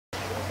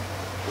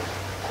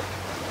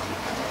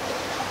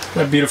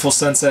A beautiful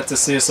sunset to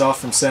see us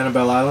off from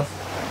Sanibel Island.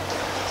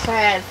 Sure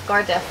is.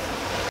 Gorgeous.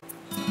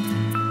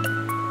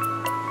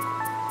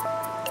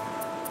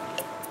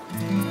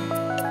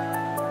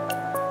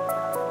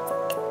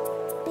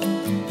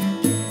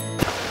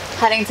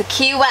 Heading to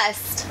Key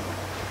West.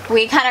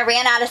 We kind of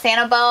ran out of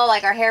Sanibel,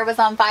 like our hair was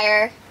on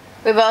fire.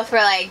 We both were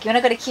like, you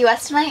want to go to Key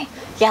West tonight?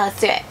 Yeah,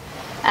 let's do it.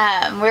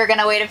 We were going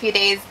to wait a few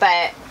days,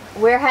 but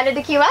we're headed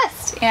to Key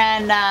West.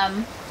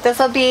 And this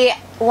will be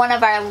one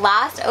of our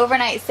last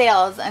overnight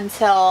sails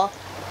until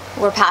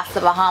we're past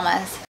the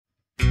Bahamas.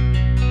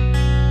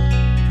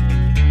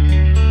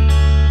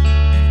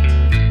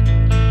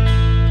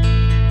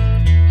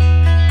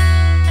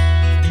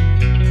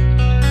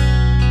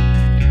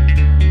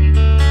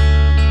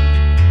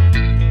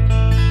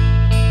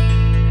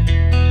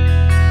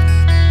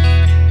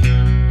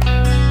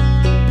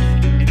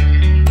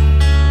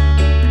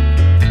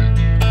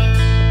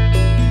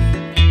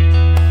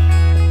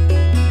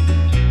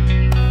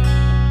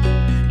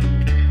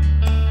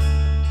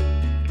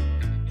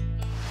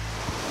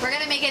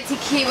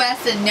 Key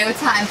West in no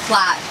time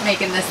flat,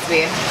 making this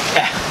speed.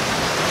 Yeah,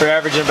 we're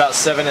averaging about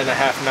 7.5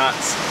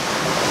 knots.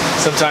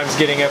 Sometimes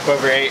getting up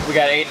over 8. We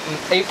got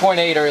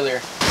 8.8 earlier.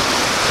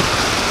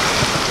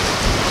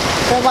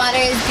 The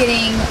water is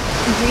getting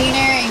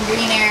greener and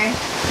greener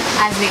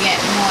as we get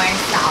more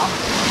south.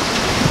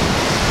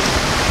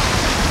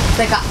 It's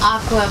like an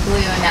aqua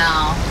blue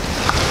now.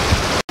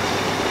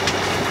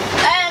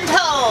 And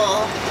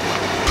toll!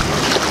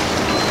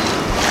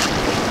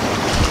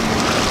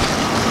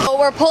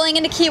 We're pulling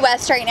into Key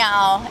West right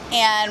now,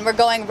 and we're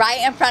going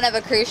right in front of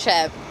a cruise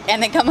ship,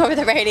 and they come over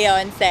the radio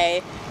and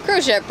say,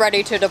 cruise ship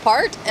ready to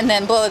depart, and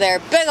then blow their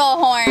big ol'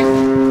 horn.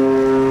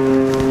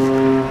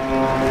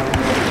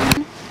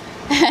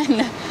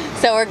 And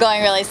so we're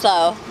going really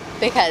slow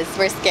because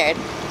we're scared.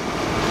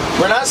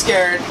 We're not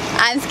scared.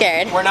 I'm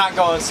scared. We're not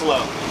going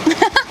slow.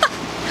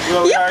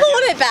 Well, you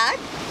pulled it back.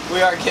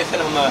 We are giving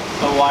them a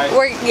wide...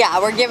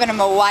 We're giving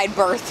them a wide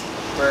berth.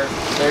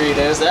 There it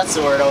is. That's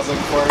the word I was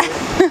looking for.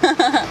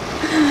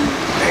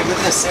 Hey, look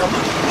at this sailboat.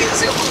 Look at this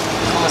sailboat.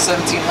 From the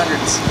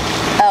 1700s.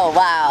 Oh,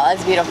 wow.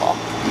 That's beautiful.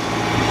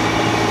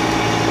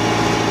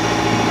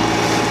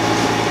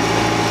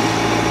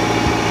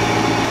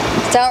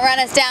 Don't run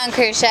us down,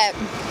 cruise ship.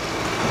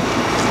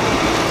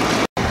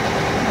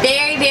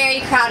 Very,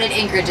 very crowded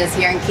anchorages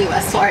here in Key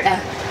West, Florida.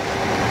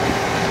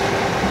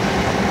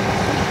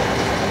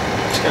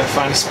 Just gotta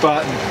find a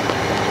spot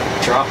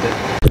and drop it.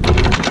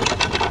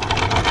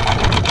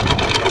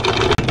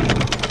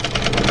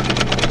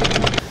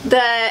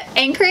 The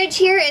anchorage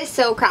here is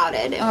so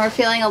crowded and we're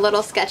feeling a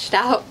little sketched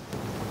out.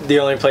 The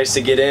only place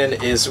to get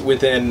in is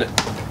within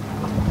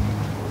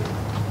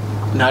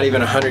not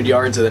even 100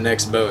 yards of the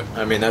next boat.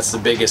 I mean, that's the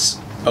biggest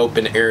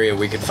open area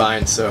we could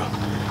find, so.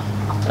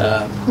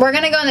 We're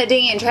gonna go in the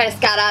dinghy and try to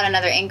scout out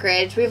another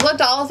anchorage. We've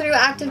looked all through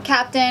Active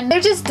Captain.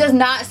 There just does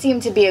not seem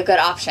to be a good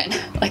option,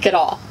 like at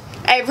all.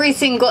 Every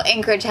single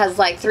anchorage has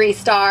like 3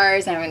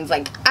 stars and everyone's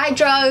like, I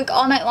drug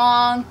all night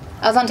long.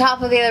 I was on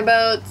top of the other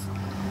boats.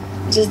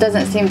 Just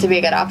doesn't seem to be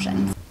a good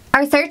option.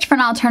 Our search for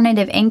an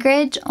alternative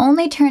anchorage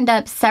only turned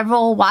up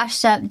several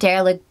washed up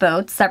derelict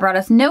boats that brought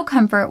us no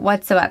comfort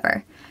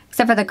whatsoever,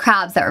 except for the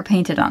crabs that were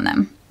painted on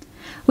them.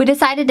 We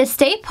decided to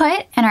stay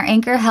put, and our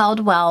anchor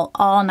held well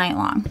all night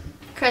long.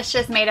 Chris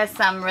just made us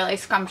some really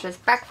scrumptious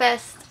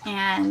breakfast,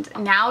 and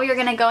now we are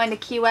gonna go into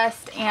Key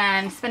West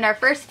and spend our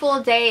first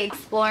full day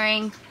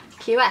exploring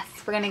Key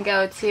West. We're gonna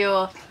go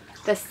to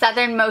the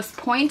southernmost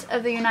point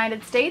of the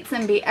United States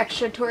and be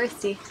extra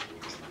touristy.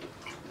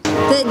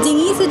 The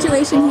dinghy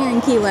situation here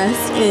in Key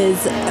West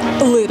is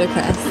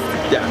ludicrous.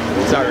 Yeah,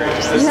 it's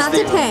outrageous. You have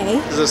to pay.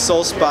 This is a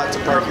sole spot to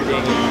park your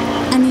dinghy.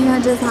 And you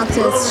just have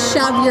to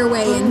shove your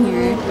way in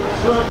here.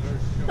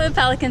 The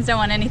pelicans don't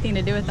want anything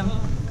to do with them.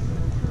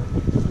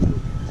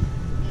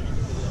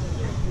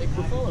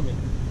 Follow me.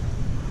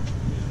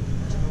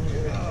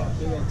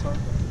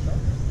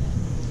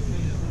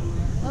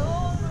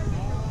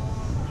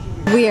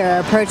 We are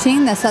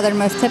approaching the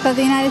southernmost tip of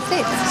the United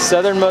States.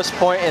 Southernmost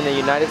point in the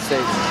United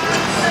States.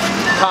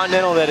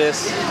 Continental, that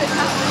is.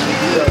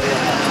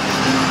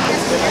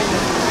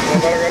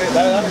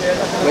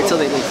 Wait till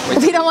they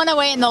leave. We don't want to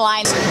wait in the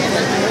line.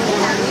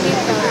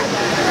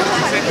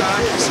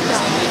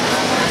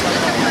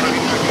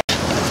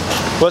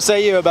 What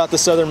say you about the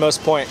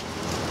southernmost point?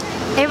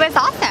 It was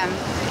awesome.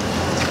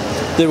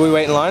 Did we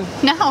wait in line?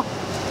 No.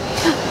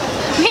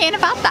 We ain't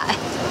about that.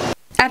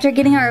 After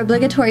getting our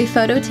obligatory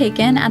photo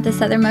taken at the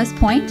southernmost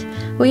point,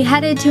 we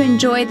headed to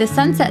enjoy the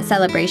sunset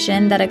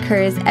celebration that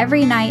occurs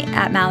every night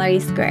at Mallory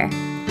Square.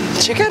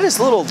 Check out his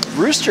little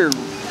rooster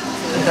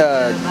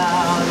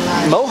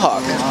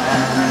mohawk.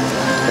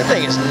 That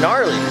thing is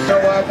gnarly. You know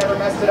why I've never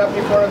messed it up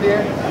before of the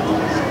year?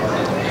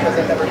 Because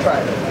I've never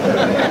tried it.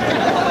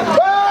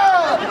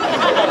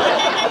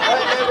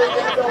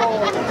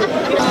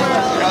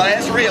 Oh,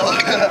 that's real.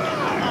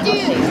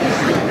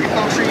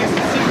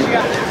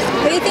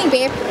 What do you think,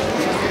 babe?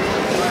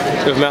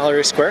 Of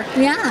Mallory Square?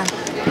 Yeah.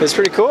 It's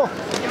pretty cool.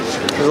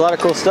 There's a lot of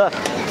cool stuff.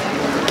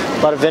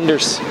 A lot of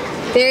vendors.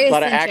 There is a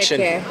lot of some action.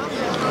 trick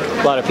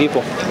here. A lot of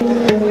people.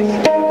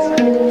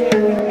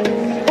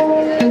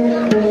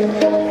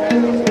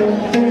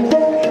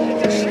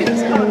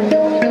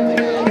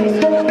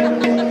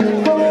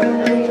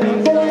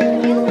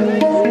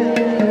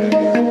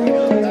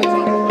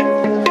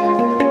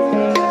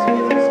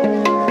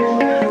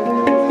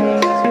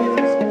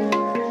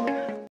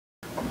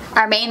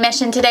 Our main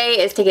mission today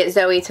is to get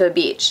Zoe to a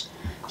beach.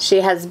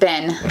 She has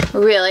been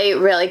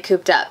really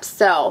cooped up.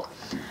 So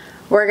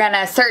we're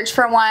gonna search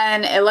for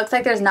one. It looks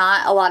like there's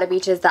not a lot of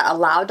beaches that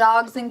allow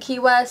dogs in Key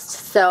West,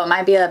 so it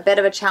might be a bit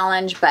of a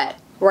challenge, but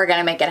we're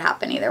gonna make it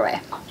happen either way.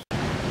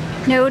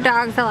 No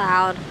dogs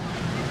allowed.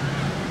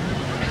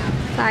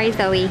 Sorry,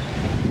 Zoe.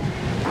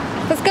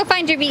 Let's go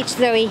find your beach,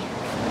 Zoe.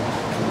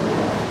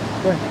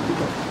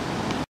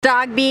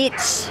 Dog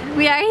beach.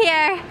 We are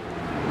here.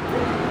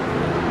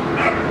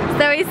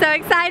 Zoe's so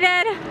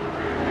excited.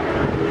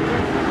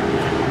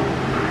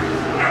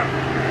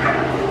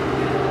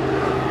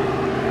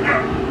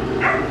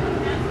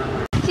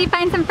 Did you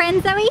find some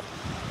friends, Zoe?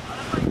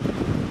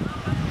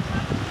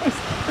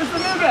 Where's the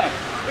new guy?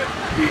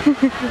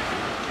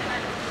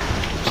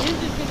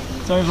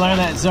 So we've learned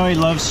that Zoe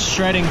loves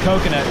shredding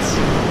coconuts.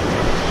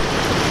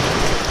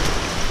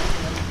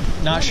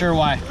 Not sure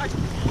why.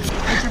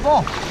 What's your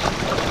ball?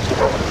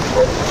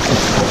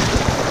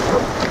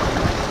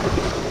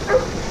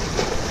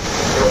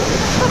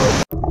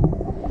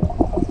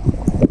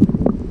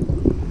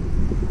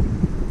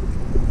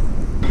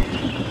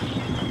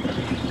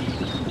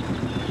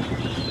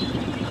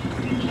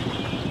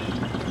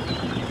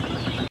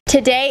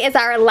 Today is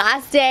our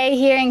last day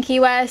here in Key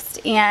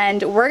West,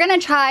 and we're gonna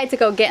try to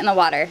go get in the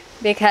water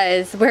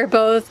because we're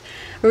both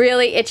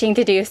really itching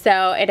to do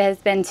so. It has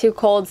been too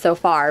cold so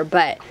far,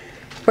 but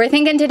we're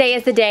thinking today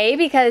is the day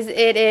because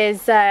it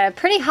is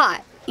pretty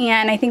hot,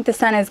 and I think the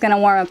sun is gonna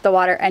warm up the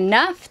water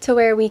enough to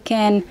where we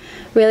can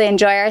really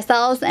enjoy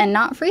ourselves and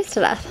not freeze to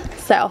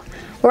death. So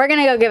we're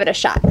gonna go give it a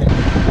shot.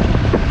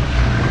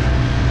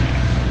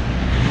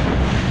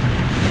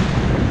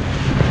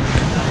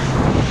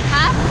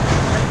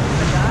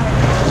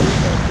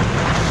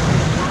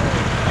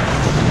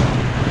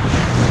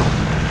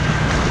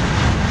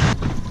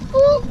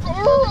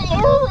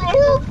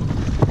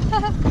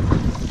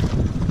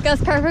 Goes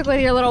perfect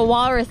with your little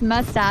walrus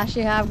mustache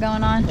you have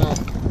going on.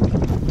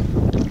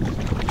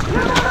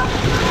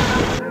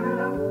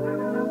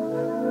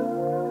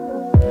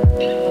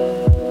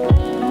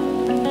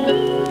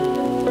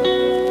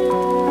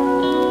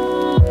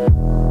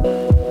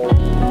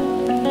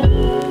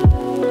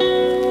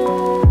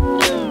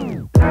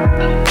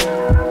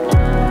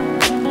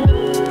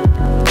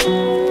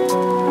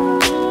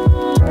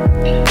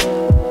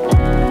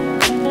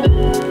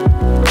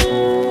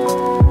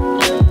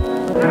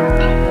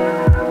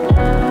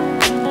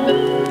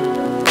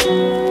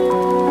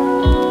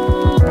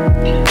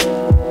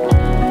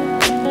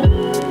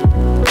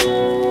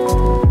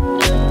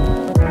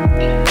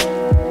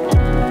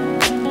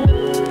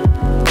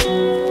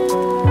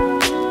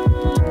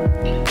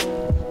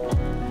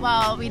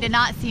 We did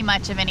not see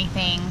much of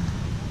anything.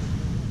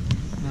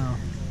 No.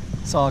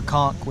 Saw a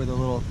conch with a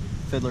little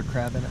fiddler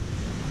crab in it.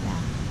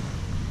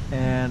 Yeah.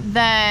 And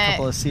a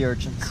couple of sea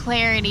urchins.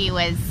 Clarity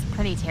was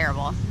pretty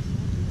terrible.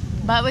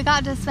 But we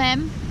got to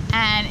swim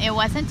and it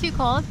wasn't too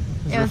cold.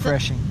 It was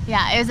refreshing.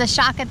 Yeah, it was a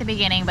shock at the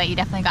beginning, but you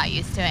definitely got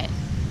used to it.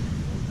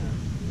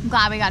 I'm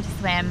glad we got to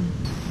swim.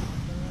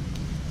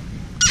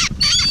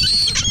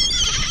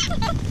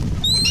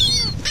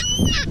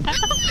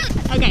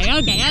 Okay.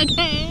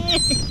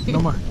 No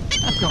more.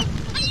 Let's go.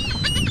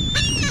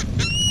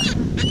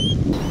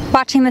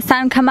 Watching the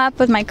sun come up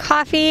with my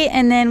coffee,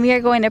 and then we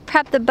are going to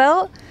prep the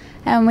boat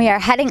and we are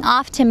heading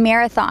off to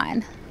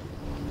Marathon.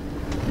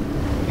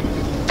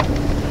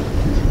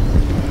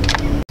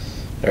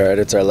 Alright,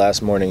 it's our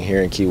last morning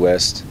here in Key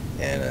West,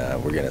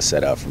 and we're gonna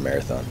set out for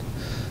Marathon.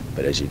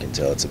 But as you can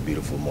tell, it's a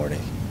beautiful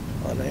morning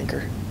on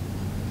anchor.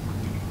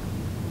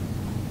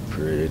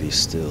 Pretty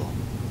still.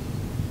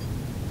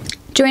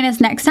 Join us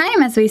next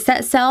time as we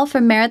set sail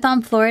from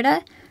Marathon,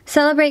 Florida,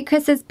 celebrate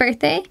Chris's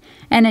birthday,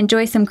 and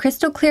enjoy some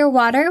crystal clear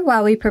water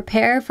while we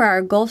prepare for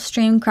our Gulf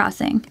Stream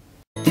crossing.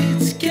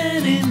 It's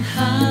getting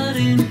hot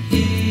in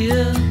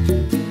here.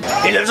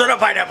 He lives on a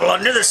pineapple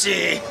under the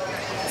sea.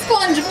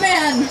 Sponge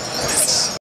man!